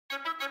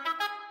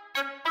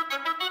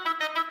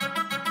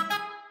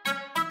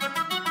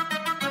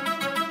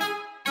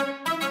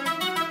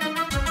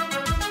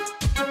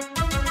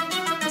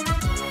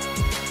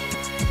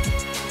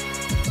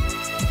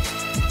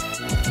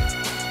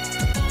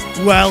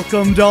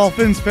Welcome,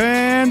 Dolphins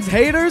fans,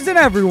 haters, and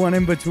everyone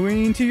in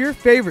between to your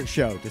favorite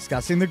show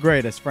discussing the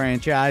greatest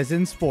franchise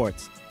in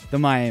sports, the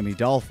Miami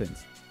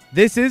Dolphins.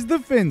 This is the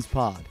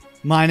PhinsPod.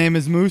 My name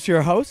is Moose,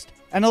 your host,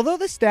 and although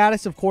the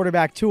status of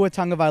quarterback Tua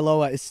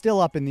Tagovailoa is still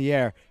up in the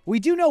air, we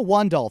do know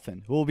one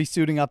Dolphin who will be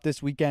suiting up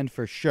this weekend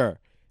for sure.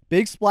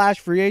 Big splash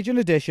free agent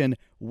addition,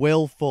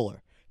 Will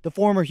Fuller, the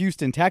former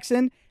Houston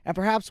Texan and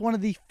perhaps one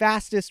of the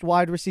fastest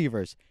wide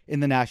receivers in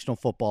the National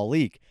Football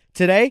League.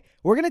 Today,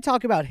 we're going to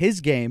talk about his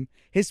game,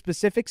 his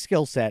specific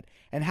skill set,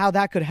 and how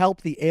that could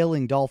help the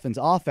ailing Dolphins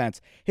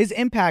offense. His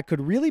impact could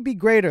really be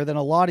greater than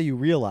a lot of you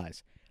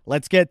realize.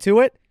 Let's get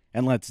to it,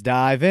 and let's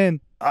dive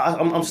in.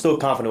 I'm still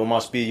confident with my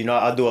speed. You know,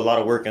 I do a lot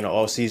of work in the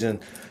off-season,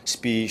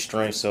 speed,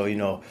 strength. So,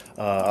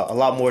 a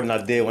lot more than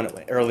I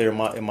did earlier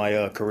in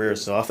my career.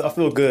 So I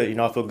feel good.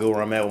 I feel good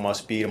where I'm at with my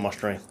speed and my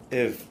strength.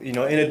 If in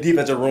a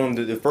defensive room,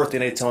 the first thing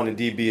they tell the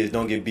DB is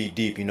don't get beat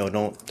deep.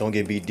 Don't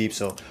get beat deep.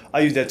 So I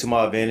use that to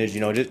my advantage.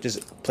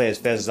 Just play as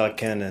fast as I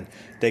can, and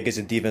that gets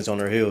the defense on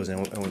their heels.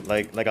 And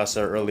like I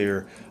said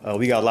earlier,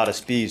 we got a lot of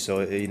speed.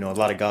 So a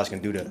lot of guys can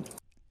do that.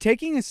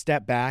 Taking a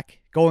step back,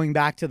 going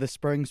back to the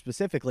spring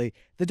specifically,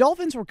 the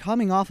Dolphins were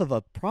coming off of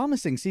a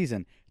promising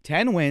season.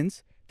 10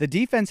 wins. The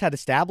defense had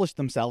established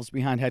themselves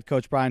behind head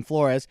coach Brian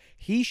Flores.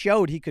 He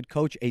showed he could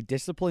coach a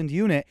disciplined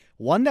unit,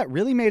 one that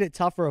really made it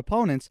tough for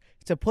opponents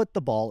to put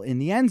the ball in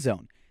the end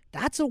zone.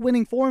 That's a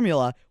winning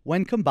formula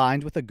when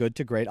combined with a good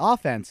to great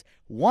offense.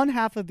 One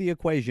half of the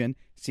equation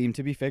seemed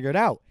to be figured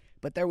out,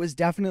 but there was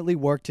definitely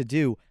work to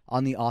do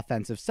on the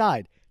offensive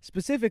side.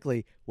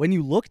 Specifically, when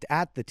you looked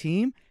at the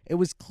team, it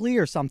was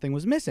clear something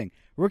was missing.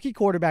 Rookie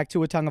quarterback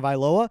Tua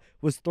Tagovailoa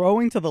was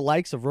throwing to the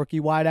likes of rookie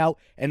wideout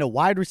and a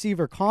wide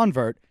receiver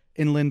convert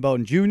in Lynn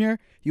Bowden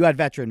Jr. You had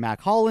veteran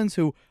Mac Hollins,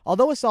 who,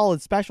 although a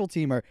solid special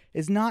teamer,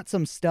 is not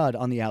some stud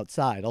on the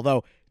outside,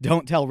 although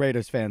don't tell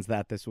Raiders fans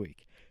that this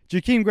week.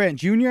 Jakeem Grant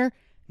Jr.,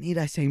 need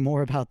I say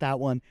more about that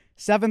one?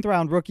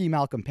 7th-round rookie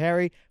Malcolm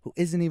Perry, who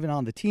isn't even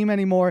on the team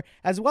anymore,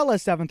 as well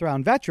as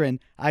 7th-round veteran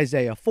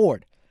Isaiah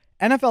Ford.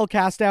 NFL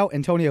castout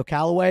Antonio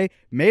Callaway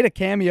made a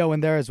cameo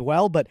in there as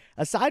well, but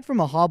aside from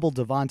a hobbled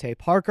Devontae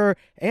Parker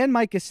and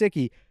Mike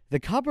Gesicki,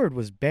 the cupboard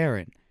was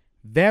barren.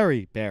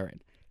 Very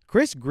barren.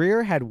 Chris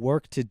Grier had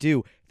work to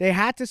do. They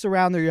had to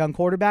surround their young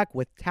quarterback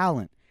with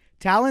talent.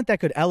 Talent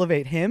that could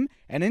elevate him,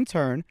 and in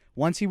turn,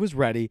 once he was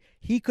ready,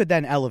 he could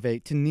then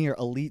elevate to near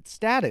elite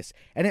status.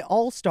 And it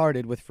all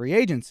started with free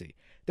agency.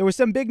 There were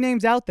some big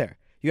names out there.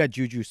 You had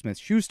Juju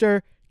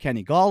Smith-Schuster,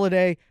 Kenny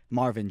Golladay,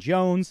 Marvin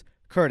Jones,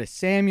 Curtis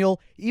Samuel,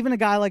 even a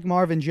guy like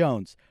Marvin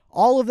Jones.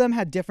 All of them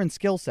had different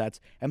skill sets,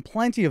 and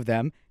plenty of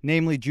them,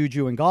 namely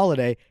Juju and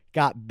Golladay,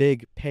 got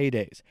big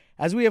paydays.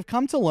 As we have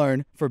come to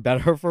learn, for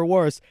better or for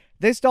worse,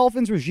 this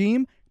Dolphins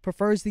regime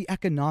prefers the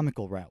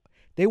economical route.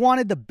 They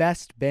wanted the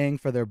best bang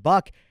for their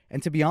buck,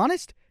 and to be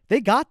honest,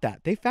 they got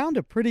that. They found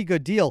a pretty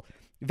good deal.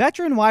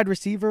 Veteran wide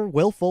receiver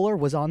Will Fuller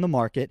was on the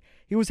market.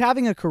 He was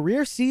having a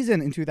career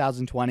season in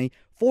 2020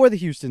 for the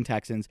Houston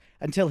Texans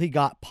until he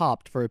got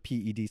popped for a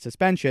PED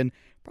suspension,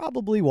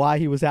 probably why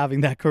he was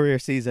having that career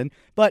season.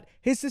 But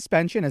his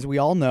suspension, as we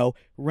all know,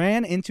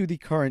 ran into the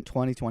current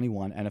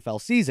 2021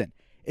 NFL season.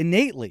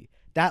 Innately,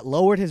 that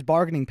lowered his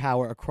bargaining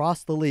power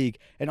across the league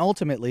and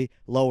ultimately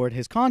lowered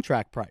his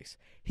contract price.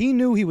 He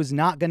knew he was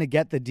not going to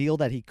get the deal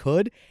that he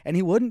could, and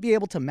he wouldn't be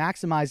able to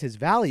maximize his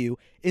value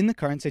in the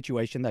current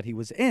situation that he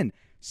was in.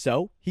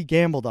 So he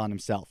gambled on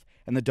himself,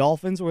 and the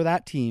Dolphins were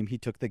that team he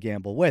took the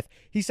gamble with.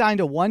 He signed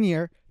a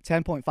one-year,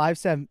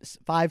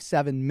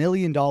 $10.57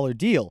 million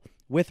deal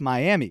with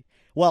Miami.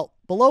 Well,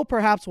 below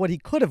perhaps what he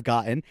could have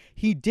gotten,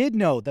 he did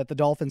know that the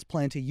Dolphins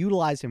plan to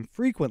utilize him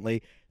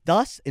frequently,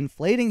 thus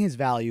inflating his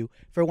value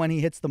for when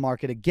he hits the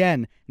market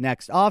again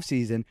next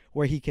offseason,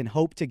 where he can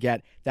hope to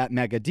get that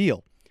mega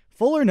deal.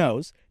 Fuller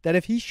knows that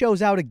if he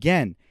shows out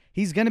again,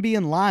 he's going to be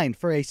in line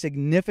for a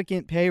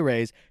significant pay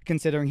raise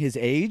considering his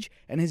age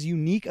and his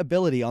unique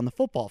ability on the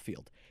football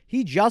field.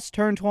 He just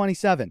turned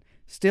 27,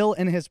 still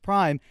in his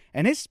prime,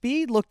 and his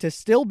speed looked to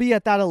still be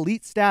at that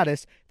elite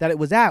status that it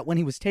was at when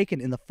he was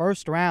taken in the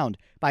first round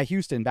by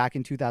Houston back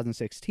in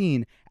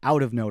 2016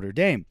 out of Notre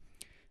Dame.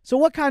 So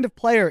what kind of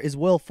player is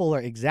Will Fuller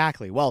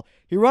exactly? Well,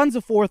 he runs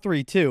a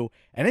 4.32,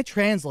 and it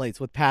translates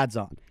with pads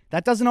on.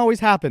 That doesn't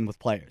always happen with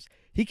players.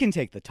 He can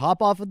take the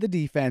top off of the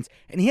defense,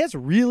 and he has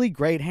really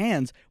great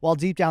hands while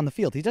deep down the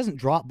field. He doesn't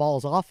drop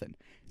balls often.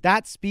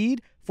 That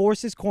speed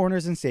forces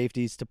corners and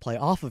safeties to play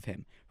off of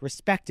him,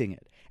 respecting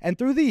it. And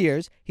through the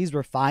years, he's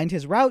refined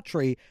his route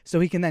tree so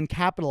he can then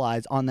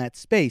capitalize on that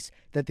space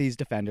that these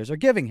defenders are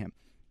giving him.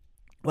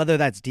 Whether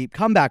that's deep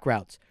comeback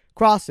routes,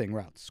 crossing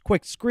routes,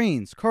 quick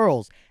screens,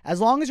 curls,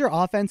 as long as your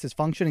offense is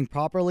functioning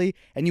properly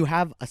and you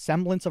have a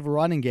semblance of a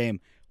running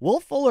game, Will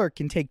Fuller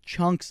can take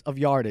chunks of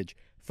yardage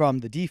from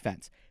the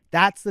defense.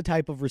 That's the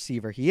type of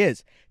receiver he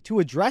is. To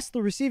address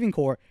the receiving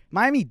core,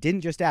 Miami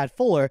didn't just add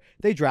Fuller,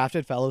 they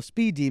drafted fellow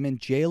speed demon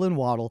Jalen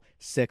Waddle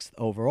 6th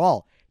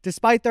overall.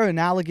 Despite their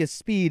analogous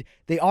speed,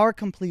 they are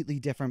completely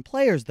different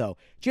players, though.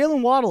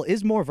 Jalen Waddle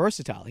is more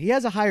versatile. He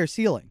has a higher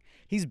ceiling.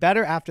 He's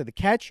better after the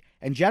catch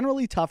and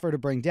generally tougher to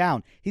bring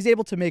down. He's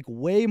able to make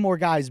way more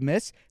guys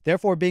miss,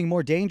 therefore being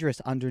more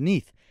dangerous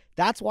underneath.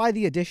 That's why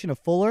the addition of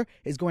Fuller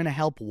is going to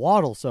help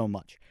Waddle so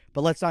much.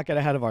 But let's not get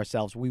ahead of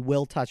ourselves. We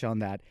will touch on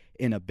that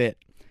in a bit.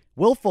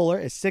 Will Fuller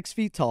is 6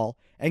 feet tall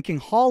and can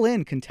haul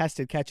in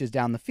contested catches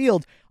down the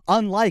field.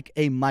 Unlike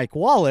a Mike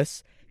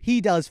Wallace, he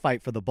does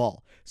fight for the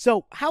ball.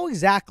 So how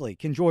exactly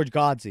can George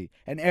Godsey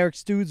and Eric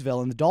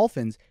Stoodsville and the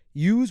Dolphins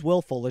use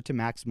Will Fuller to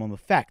maximum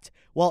effect?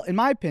 Well, in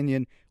my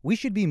opinion, we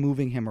should be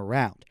moving him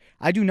around.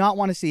 I do not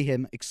want to see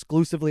him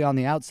exclusively on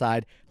the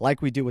outside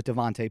like we do with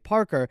Devontae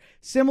Parker.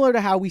 Similar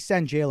to how we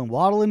send Jalen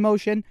Waddle in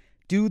motion,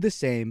 do the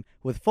same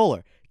with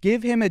Fuller.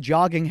 Give him a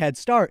jogging head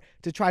start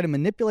to try to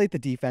manipulate the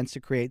defense to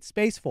create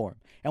space for him.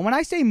 And when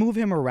I say move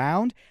him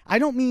around, I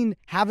don't mean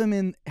have him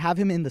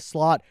in the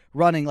slot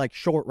running like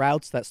short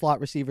routes that slot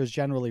receivers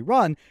generally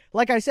run.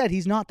 Like I said,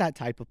 he's not that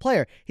type of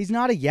player. He's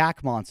not a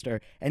yak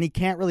monster, and he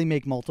can't really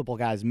make multiple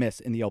guys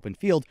miss in the open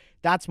field.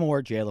 That's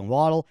more Jalen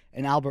Waddle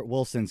and Albert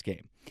Wilson's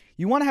game.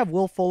 You want to have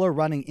Will Fuller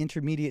running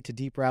intermediate to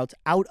deep routes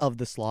out of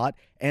the slot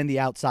and the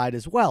outside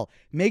as well.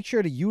 Make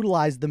sure to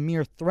utilize the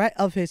mere threat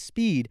of his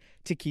speed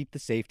to keep the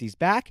safeties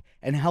back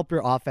and help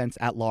your offense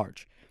at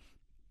large.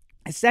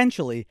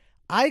 Essentially,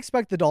 I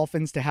expect the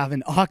Dolphins to have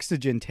an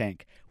oxygen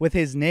tank with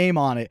his name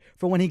on it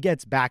for when he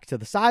gets back to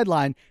the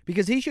sideline,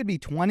 because he should be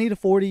 20 to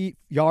 40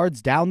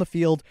 yards down the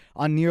field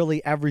on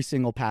nearly every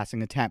single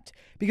passing attempt.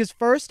 Because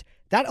first,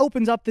 that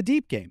opens up the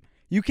deep game.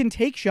 You can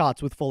take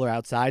shots with Fuller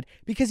outside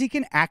because he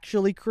can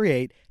actually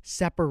create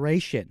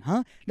separation,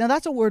 huh? Now,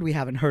 that's a word we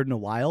haven't heard in a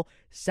while.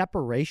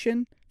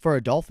 Separation for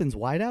a Dolphins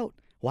wideout?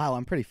 Wow,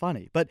 I'm pretty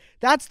funny. But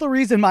that's the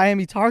reason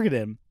Miami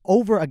targeted him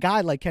over a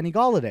guy like Kenny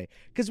Golladay,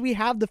 because we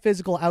have the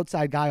physical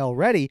outside guy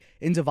already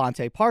in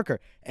Devontae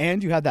Parker,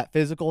 and you have that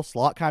physical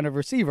slot kind of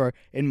receiver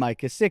in Mike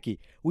Gesicki.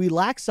 We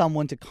lack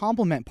someone to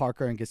complement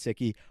Parker and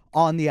Gesicki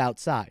on the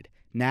outside.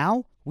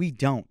 Now, we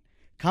don't.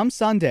 Come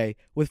Sunday,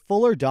 with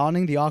Fuller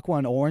donning the aqua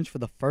and orange for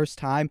the first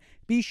time,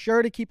 be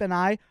sure to keep an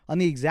eye on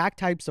the exact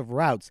types of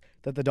routes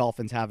that the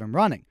Dolphins have him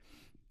running.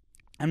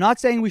 I'm not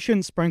saying we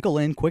shouldn't sprinkle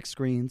in quick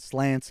screens,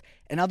 slants,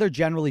 and other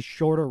generally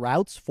shorter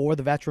routes for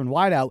the veteran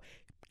wideout.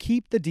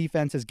 Keep the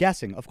defenses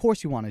guessing. Of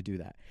course you want to do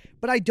that.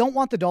 But I don't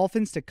want the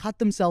Dolphins to cut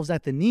themselves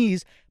at the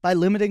knees by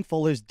limiting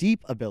Fuller's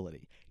deep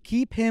ability.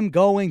 Keep him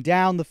going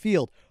down the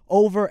field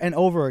over and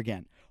over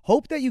again.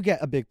 Hope that you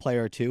get a big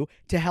player or two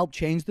to help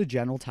change the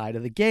general tide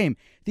of the game.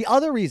 The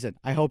other reason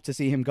I hope to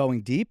see him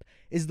going deep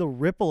is the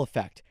ripple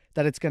effect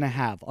that it's going to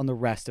have on the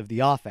rest of the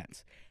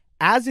offense.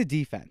 As a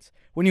defense,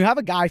 when you have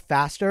a guy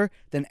faster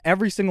than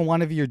every single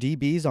one of your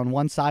DBs on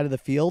one side of the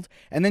field,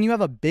 and then you have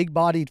a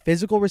big-bodied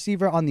physical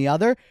receiver on the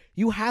other,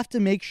 you have to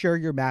make sure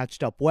you're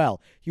matched up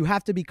well. You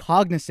have to be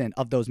cognizant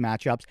of those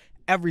matchups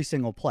every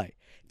single play.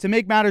 To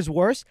make matters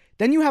worse,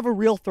 then you have a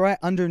real threat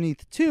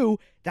underneath too.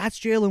 That's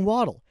Jalen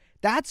Waddle.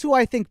 That's who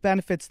I think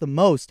benefits the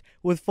most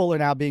with Fuller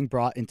now being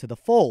brought into the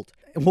fold.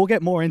 And we'll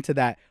get more into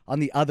that on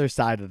the other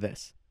side of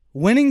this.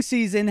 Winning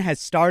season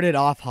has started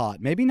off hot.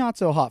 Maybe not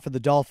so hot for the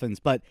Dolphins,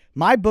 but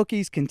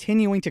MyBookie's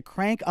continuing to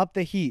crank up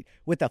the heat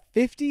with a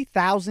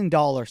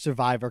 $50,000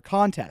 Survivor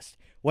contest.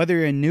 Whether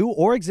you're a new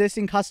or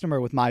existing customer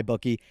with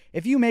MyBookie,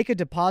 if you make a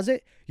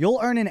deposit, you'll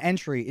earn an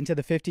entry into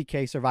the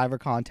 $50K Survivor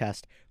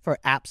contest for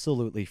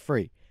absolutely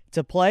free.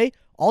 To play,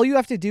 all you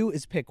have to do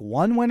is pick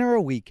one winner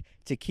a week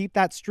to keep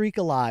that streak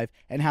alive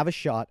and have a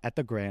shot at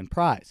the grand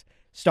prize.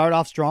 Start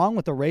off strong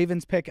with the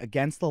Ravens pick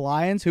against the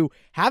Lions, who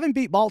haven't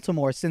beat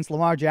Baltimore since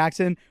Lamar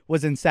Jackson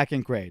was in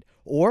second grade.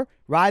 Or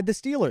ride the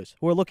Steelers,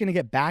 who are looking to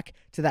get back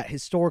to that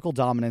historical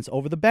dominance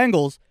over the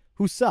Bengals,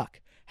 who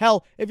suck.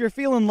 Hell, if you're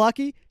feeling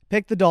lucky,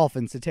 pick the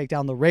Dolphins to take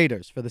down the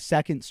Raiders for the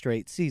second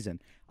straight season.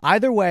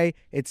 Either way,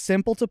 it's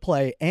simple to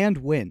play and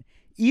win,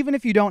 even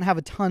if you don't have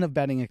a ton of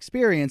betting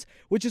experience,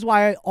 which is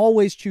why I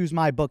always choose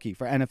MyBookie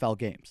for NFL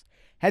games.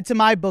 Head to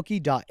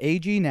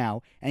mybookie.ag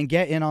now and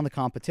get in on the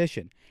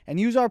competition. And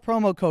use our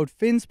promo code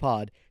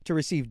PhinsPod to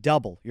receive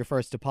double your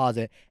first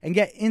deposit and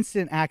get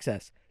instant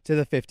access to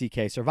the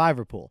 $50K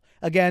Survivor Pool.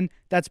 Again,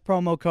 that's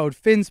promo code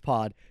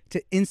PhinsPod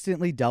to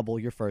instantly double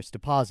your first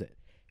deposit.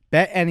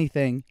 Bet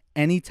anything,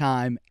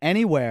 anytime,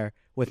 anywhere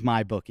with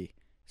MyBookie.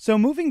 So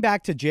moving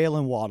back to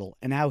Jalen Waddle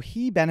and how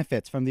he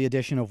benefits from the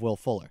addition of Will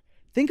Fuller.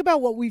 Think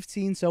about what we've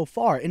seen so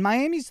far. In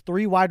Miami's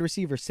 3 wide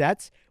receiver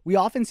sets, we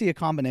often see a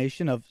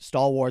combination of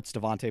stalwarts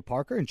Devontae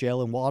Parker and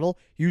Jalen Waddle,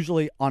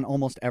 usually on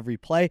almost every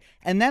play,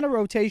 and then a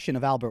rotation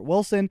of Albert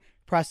Wilson,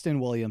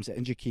 Preston Williams,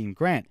 and Jakeem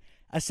Grant.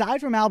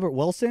 Aside from Albert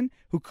Wilson,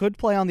 who could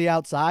play on the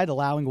outside,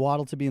 allowing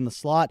Waddle to be in the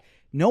slot,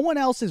 no one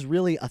else is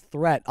really a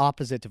threat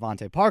opposite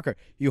Devontae Parker.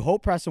 You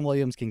hope Preston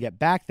Williams can get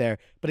back there,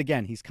 but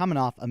again, he's coming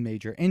off a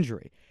major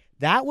injury.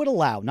 That would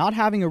allow, not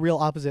having a real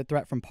opposite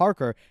threat from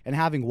Parker and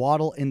having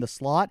Waddle in the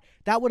slot,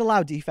 that would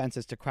allow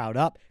defenses to crowd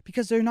up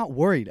because they're not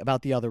worried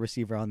about the other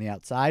receiver on the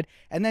outside,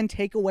 and then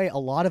take away a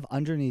lot of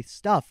underneath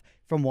stuff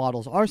from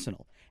Waddle's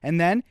arsenal. And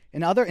then,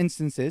 in other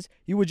instances,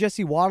 you would just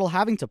see Waddle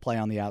having to play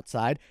on the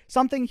outside,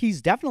 something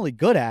he's definitely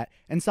good at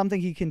and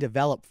something he can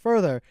develop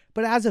further,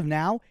 but as of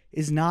now,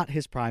 is not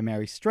his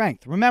primary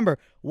strength. Remember,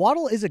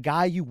 Waddle is a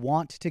guy you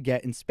want to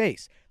get in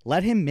space.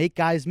 Let him make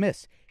guys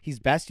miss. He's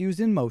best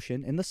used in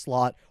motion, in the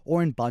slot,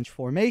 or in bunch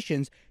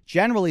formations.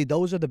 Generally,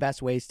 those are the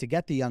best ways to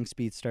get the young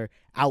speedster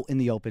out in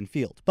the open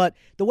field. But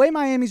the way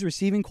Miami's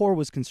receiving core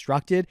was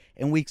constructed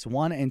in weeks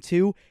 1 and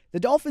 2, the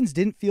Dolphins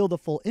didn't feel the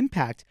full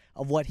impact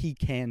of what he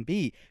can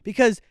be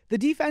because the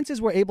defenses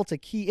were able to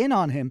key in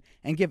on him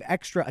and give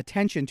extra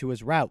attention to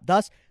his route,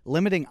 thus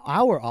limiting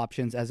our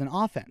options as an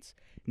offense.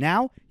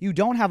 Now, you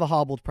don't have a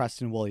hobbled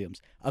Preston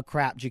Williams, a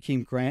crap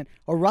Jakeem Grant,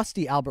 or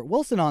rusty Albert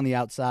Wilson on the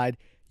outside.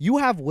 You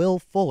have Will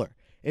Fuller.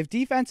 If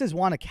defenses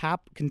want to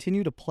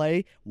continue to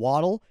play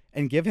Waddle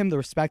and give him the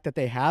respect that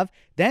they have,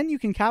 then you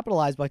can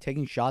capitalize by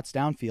taking shots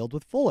downfield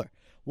with Fuller.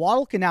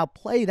 Waddle can now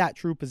play that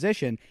true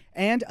position,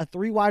 and a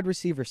 3-wide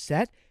receiver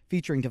set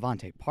featuring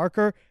Devontae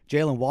Parker,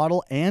 Jalen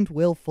Waddle, and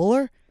Will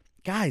Fuller.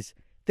 Guys,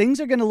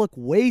 things are going to look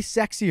way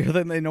sexier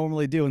than they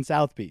normally do in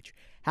South Beach.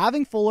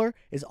 Having Fuller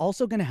is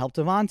also going to help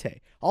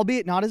Devontae,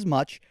 albeit not as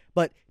much,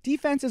 but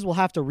defenses will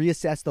have to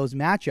reassess those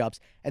matchups,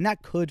 and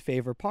that could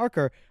favor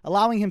Parker,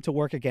 allowing him to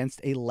work against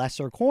a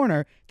lesser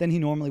corner than he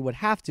normally would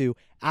have to,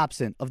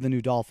 absent of the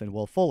new Dolphin,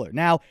 Will Fuller.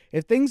 Now,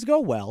 if things go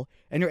well,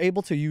 and you're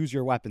able to use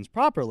your weapons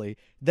properly,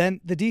 then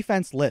the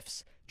defense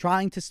lifts,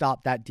 trying to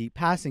stop that deep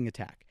passing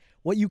attack.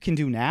 What you can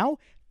do now,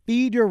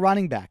 feed your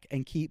running back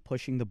and keep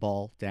pushing the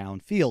ball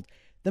downfield.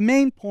 The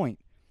main point,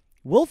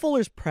 Will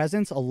Fuller's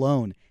presence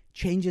alone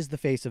changes the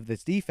face of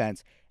this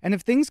defense, and if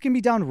things can be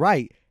done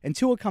right and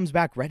Tua comes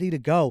back ready to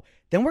go,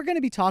 then we're going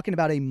to be talking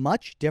about a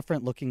much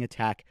different looking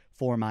attack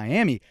for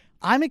Miami.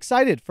 I'm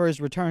excited for his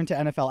return to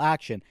NFL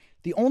action.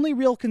 The only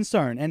real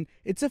concern, and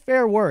it's a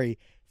fair worry,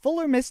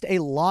 Fuller missed a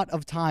lot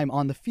of time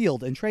on the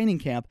field in training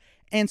camp,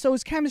 and so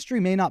his chemistry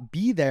may not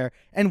be there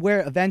and where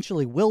it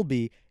eventually will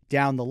be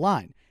down the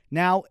line.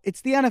 Now,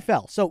 it's the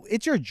NFL, so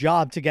it's your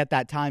job to get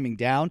that timing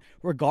down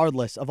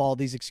regardless of all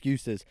these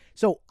excuses.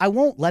 So I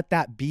won't let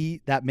that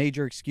be that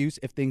major excuse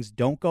if things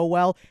don't go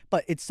well,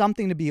 but it's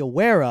something to be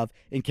aware of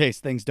in case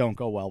things don't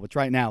go well, which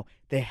right now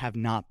they have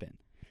not been.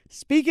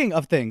 Speaking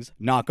of things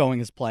not going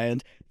as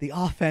planned, the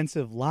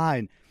offensive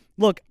line.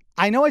 Look,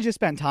 I know I just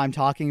spent time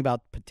talking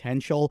about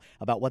potential,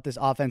 about what this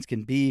offense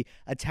can be,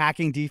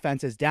 attacking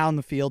defenses down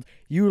the field,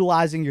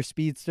 utilizing your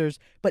speedsters,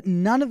 but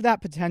none of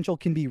that potential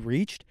can be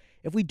reached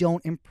if we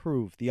don't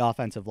improve the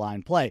offensive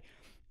line play.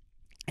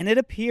 And it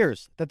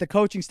appears that the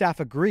coaching staff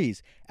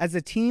agrees, as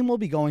the team will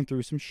be going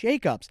through some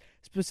shakeups.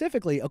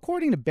 Specifically,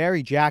 according to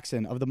Barry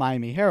Jackson of the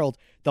Miami Herald,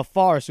 the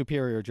far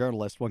superior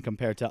journalist when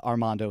compared to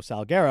Armando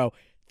Salguero.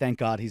 Thank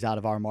God he's out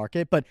of our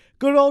market. But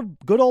good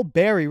old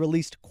Barry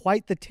released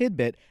quite the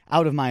tidbit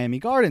out of Miami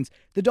Gardens.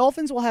 The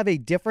Dolphins will have a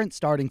different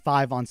starting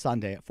 5 on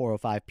Sunday at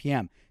 4:05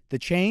 p.m. The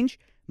change?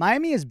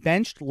 Miami has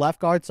benched left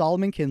guard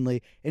Solomon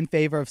Kindley in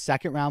favor of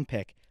second-round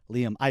pick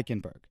Liam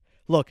Eichenberg.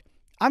 Look,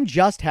 I'm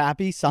just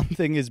happy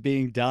something is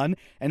being done,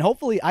 and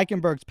hopefully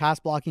Eichenberg's pass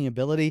blocking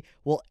ability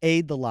will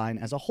aid the line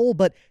as a whole,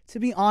 but to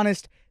be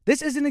honest,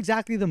 this isn't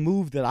exactly the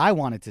move that I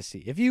wanted to see.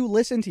 If you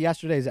listened to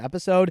yesterday's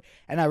episode,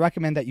 and I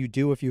recommend that you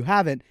do if you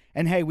haven't,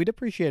 and hey, we'd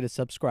appreciate a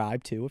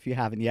subscribe too if you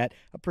haven't yet,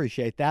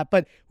 appreciate that,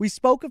 but we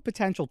spoke of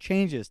potential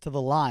changes to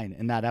the line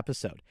in that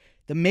episode.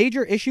 The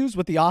major issues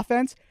with the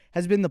offense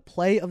has been the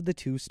play of the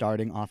 2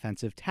 starting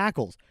offensive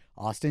tackles,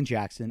 Austin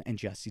Jackson and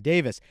Jesse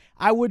Davis.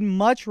 I would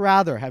much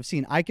rather have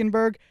seen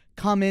Eichenberg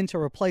come in to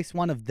replace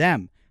one of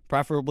them,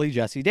 preferably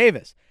Jesse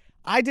Davis.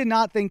 I did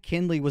not think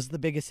Kindley was the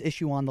biggest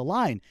issue on the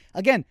line.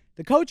 Again,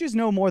 the coaches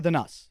know more than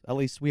us. At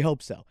least we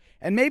hope so.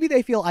 And maybe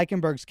they feel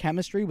Eichenberg's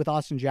chemistry with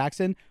Austin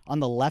Jackson on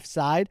the left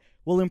side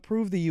will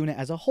improve the unit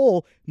as a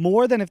whole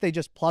more than if they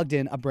just plugged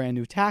in a brand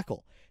new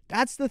tackle.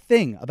 That's the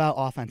thing about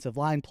offensive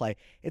line play.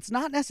 It's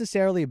not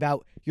necessarily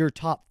about your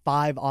top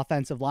 5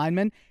 offensive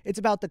linemen. It's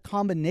about the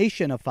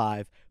combination of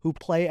 5 who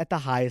play at the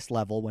highest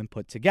level when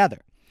put together.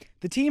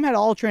 The team had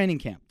all training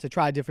camp to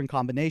try different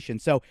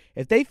combinations, so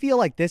if they feel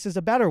like this is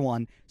a better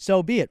one,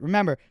 so be it.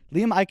 Remember,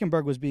 Liam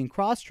Eichenberg was being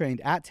cross-trained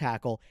at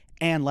tackle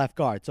and left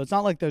guard, so it's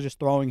not like they're just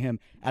throwing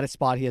him at a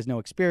spot he has no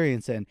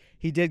experience in.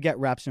 He did get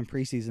reps in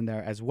preseason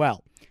there as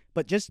well.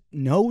 But just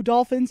know,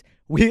 Dolphins,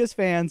 we as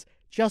fans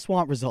just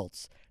want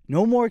results.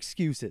 No more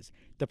excuses.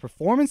 The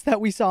performance that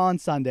we saw on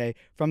Sunday,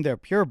 from their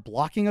pure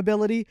blocking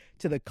ability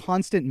to the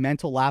constant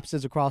mental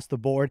lapses across the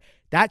board,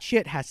 that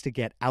shit has to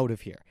get out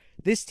of here.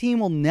 This team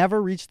will never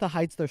reach the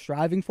heights they're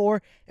striving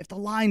for if the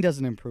line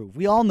doesn't improve.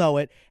 We all know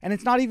it, and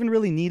it's not even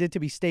really needed to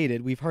be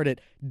stated. We've heard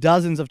it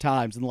dozens of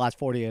times in the last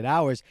 48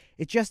 hours.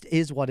 It just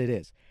is what it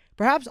is.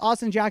 Perhaps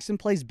Austin Jackson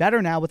plays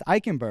better now with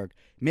Eichenberg.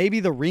 Maybe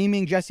the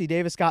reaming Jesse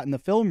Davis got in the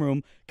film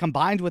room,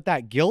 combined with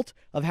that guilt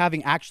of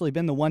having actually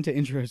been the one to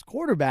injure his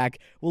quarterback,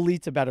 will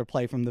lead to better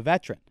play from the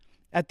veteran.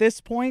 At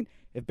this point,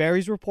 if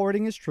Barry's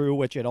reporting is true,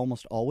 which it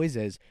almost always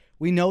is,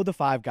 we know the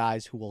 5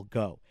 guys who will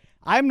go.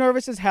 I'm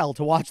nervous as hell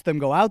to watch them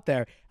go out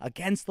there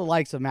against the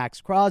likes of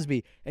Max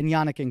Crosby and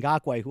Yannick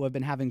Ngakoue, who have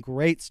been having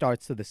great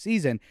starts to the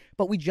season,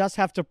 but we just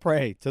have to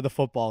pray to the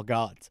football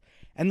gods.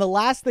 And the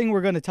last thing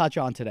we're going to touch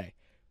on today,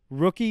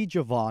 rookie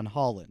Jevon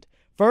Holland.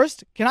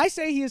 First, can I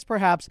say he is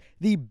perhaps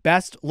the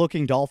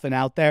best-looking Dolphin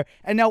out there?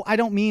 And no, I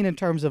don't mean in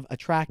terms of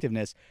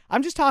attractiveness.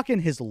 I'm just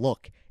talking his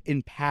look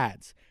in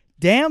pads.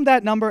 Damn,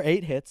 that number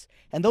 8 hits,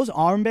 and those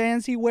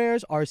armbands he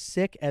wears are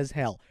sick as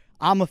hell.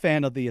 I'm a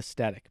fan of the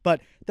aesthetic.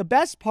 But the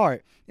best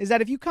part is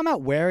that if you come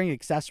out wearing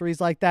accessories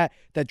like that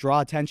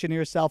draw attention to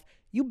yourself,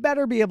 you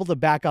better be able to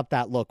back up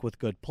that look with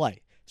good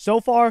play.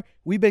 So far,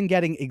 we've been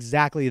getting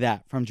exactly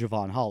that from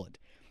Jevon Holland.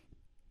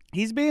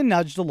 He's being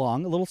nudged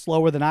along a little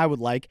slower than I would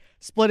like,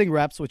 splitting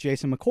reps with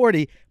Jason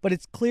McCourty, but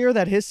it's clear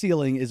that his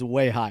ceiling is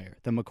way higher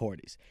than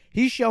McCourty's.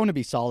 He's shown to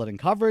be solid in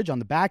coverage on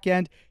the back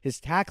end. His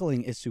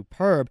tackling is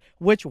superb,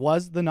 which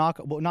was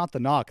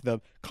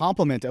the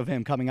compliment of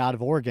him coming out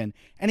of Oregon,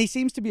 and he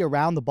seems to be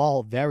around the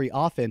ball very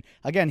often.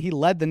 Again, he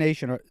led the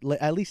nation, or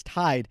at least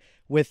tied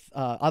with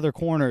other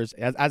corners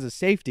as a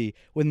safety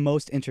with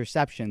most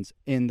interceptions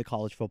in the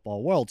college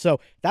football world. So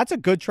that's a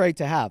good trait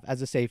to have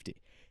as a safety.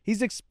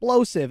 He's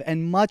explosive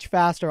and much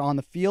faster on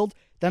the field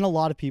than a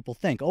lot of people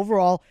think.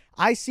 Overall,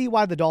 I see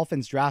why the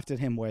Dolphins drafted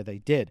him where they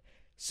did.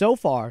 So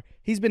far,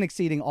 he's been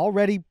exceeding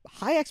already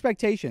high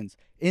expectations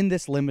in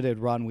this limited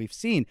run we've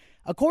seen.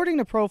 According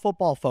to Pro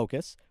Football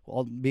Focus,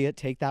 albeit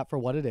take that for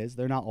what it is,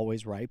 they're not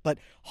always right, but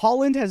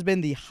Holland has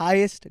been the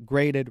highest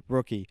graded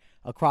rookie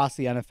across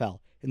the NFL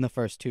in the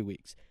first 2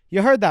 weeks.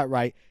 You heard that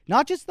right.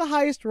 Not just the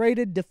highest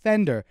rated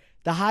defender,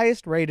 the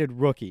highest rated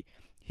rookie.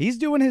 He's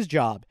doing his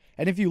job.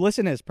 And if you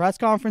listen to his press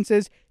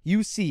conferences,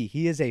 you see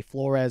he is a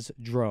Flores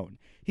drone.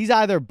 He's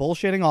either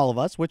bullshitting all of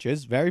us, which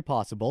is very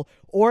possible,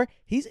 or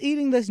he's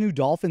eating this new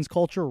Dolphins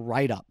culture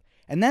right up.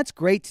 And that's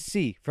great to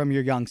see from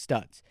your young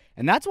studs.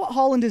 And that's what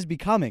Holland is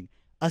becoming,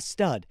 a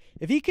stud.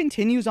 If he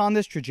continues on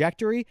this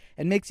trajectory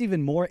and makes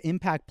even more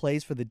impact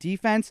plays for the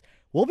defense,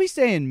 we'll be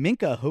saying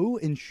Minka who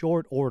in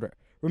short order.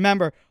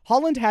 Remember,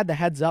 Holland had the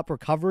heads-up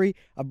recovery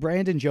of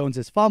Brandon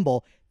Jones'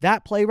 fumble.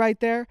 That play right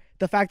there,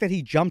 the fact that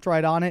he jumped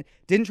right on it,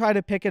 didn't try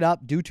to pick it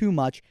up, do too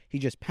much, he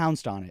just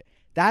pounced on it.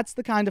 That's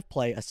the kind of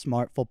play a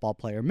smart football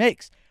player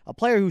makes, a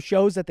player who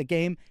shows that the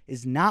game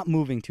is not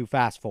moving too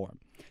fast for him.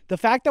 The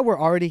fact that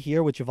we're already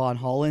here with Jevon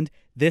Holland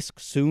this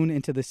soon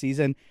into the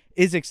season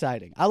is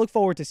exciting. I look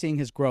forward to seeing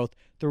his growth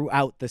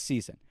throughout the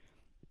season.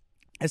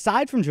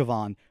 Aside from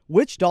Jevon,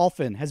 which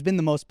Dolphin has been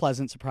the most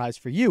pleasant surprise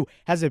for you?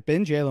 Has it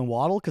been Jalen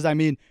Waddle? Because, I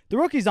mean, the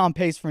rookie's on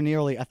pace for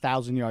nearly a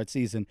 1,000-yard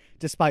season,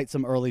 despite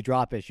some early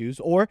drop issues.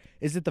 Or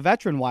is it the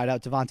veteran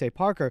wideout Devontae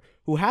Parker,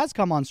 who has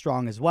come on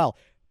strong as well?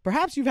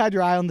 Perhaps you've had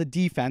your eye on the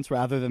defense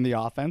rather than the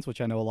offense,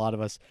 which I know a lot of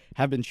us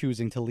have been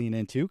choosing to lean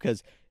into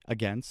because,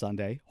 again,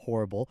 Sunday,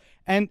 horrible.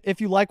 And if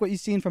you like what you've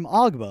seen from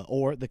Agba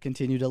or the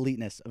continued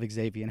eliteness of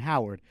Xavier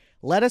Howard,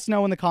 let us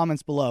know in the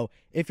comments below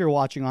if you're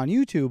watching on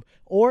YouTube,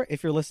 or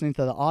if you're listening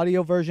to the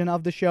audio version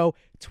of the show,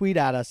 tweet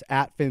at us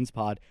at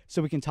PhinsPod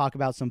so we can talk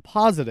about some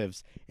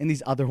positives in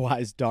these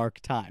otherwise dark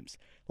times.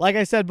 Like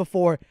I said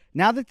before,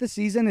 now that the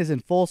season is in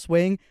full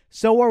swing,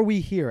 so are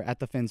we here at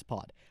the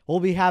PhinsPod. We'll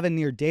be having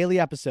near daily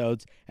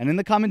episodes, and in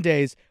the coming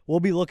days,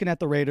 we'll be looking at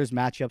the Raiders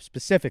matchup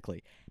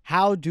specifically.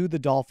 How do the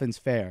Dolphins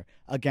fare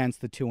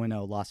against the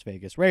 2-0 Las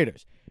Vegas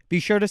Raiders? Be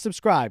sure to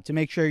subscribe to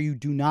make sure you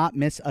do not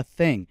miss a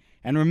thing.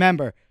 And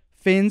remember,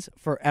 Fins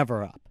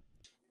forever up.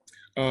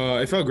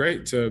 It felt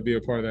great to be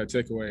a part of that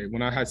takeaway.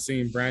 When I had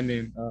seen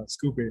Brandon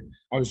scoop it,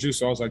 I was juiced,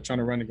 so I was like trying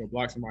to run and go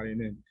block somebody, and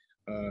then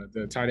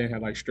the tight end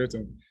had like stripped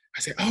him.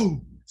 I said,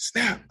 "Oh,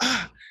 snap!"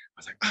 I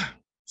was like,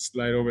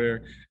 slide over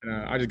there,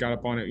 and I just got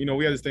up on it. You know,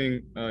 we had this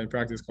thing in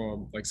practice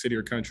called like city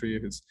or country.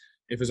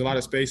 If there's a lot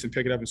of space, and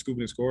pick it up and scoop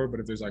it and score. But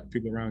if there's like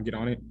people around, get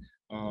on it.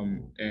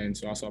 And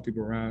so I saw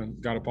people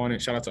around, got up on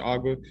it. Shout out to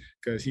Agba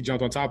because he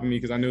jumped on top of me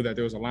because I knew that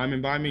there was a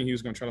lineman by me. He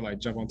was gonna try to like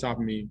jump on top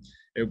of me.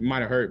 It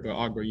might have hurt, but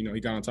Agba, you know, he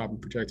got on top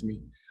and protected me.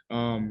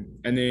 And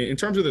then in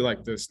terms of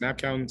the snap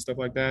count and stuff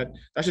like that,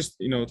 that's just,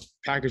 you know,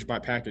 package by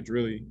package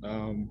really.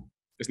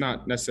 It's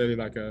not necessarily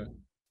like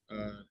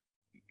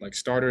like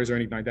starters or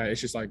anything like that.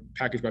 It's just like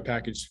package by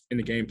package in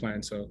the game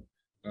plan. So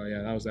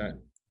yeah, that was that.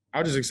 I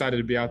was just excited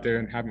to be out there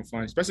and having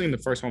fun, especially in the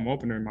first home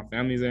opener, and my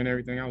family's there and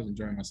everything. I was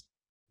enjoying myself.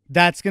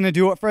 That's going to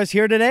do it for us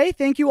here today.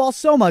 Thank you all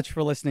so much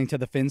for listening to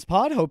the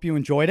PhinsPod. Hope you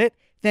enjoyed it.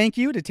 Thank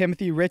you to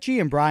Timothy Ritchie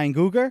and Brian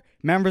Guger,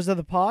 members of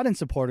the pod and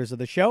supporters of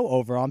the show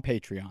over on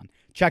Patreon.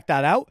 Check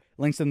that out.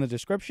 Links in the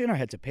description, or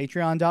head to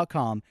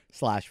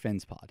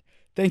patreon.com/PhinsPod.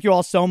 Thank you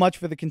all so much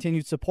for the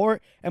continued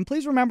support, and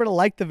please remember to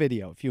like the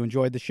video if you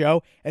enjoyed the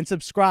show, and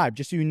subscribe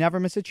just so you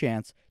never miss a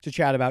chance to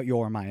chat about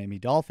your Miami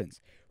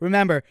Dolphins.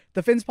 Remember,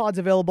 the PhinsPod's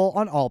available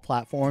on all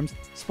platforms,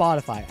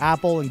 Spotify,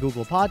 Apple, and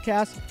Google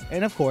Podcasts,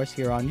 and of course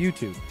here on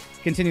YouTube.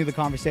 Continue the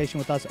conversation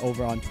with us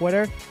over on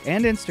Twitter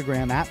and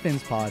Instagram at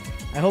PhinsPod.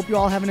 I hope you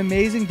all have an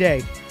amazing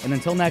day, and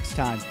until next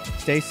time,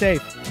 stay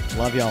safe.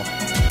 Love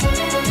y'all.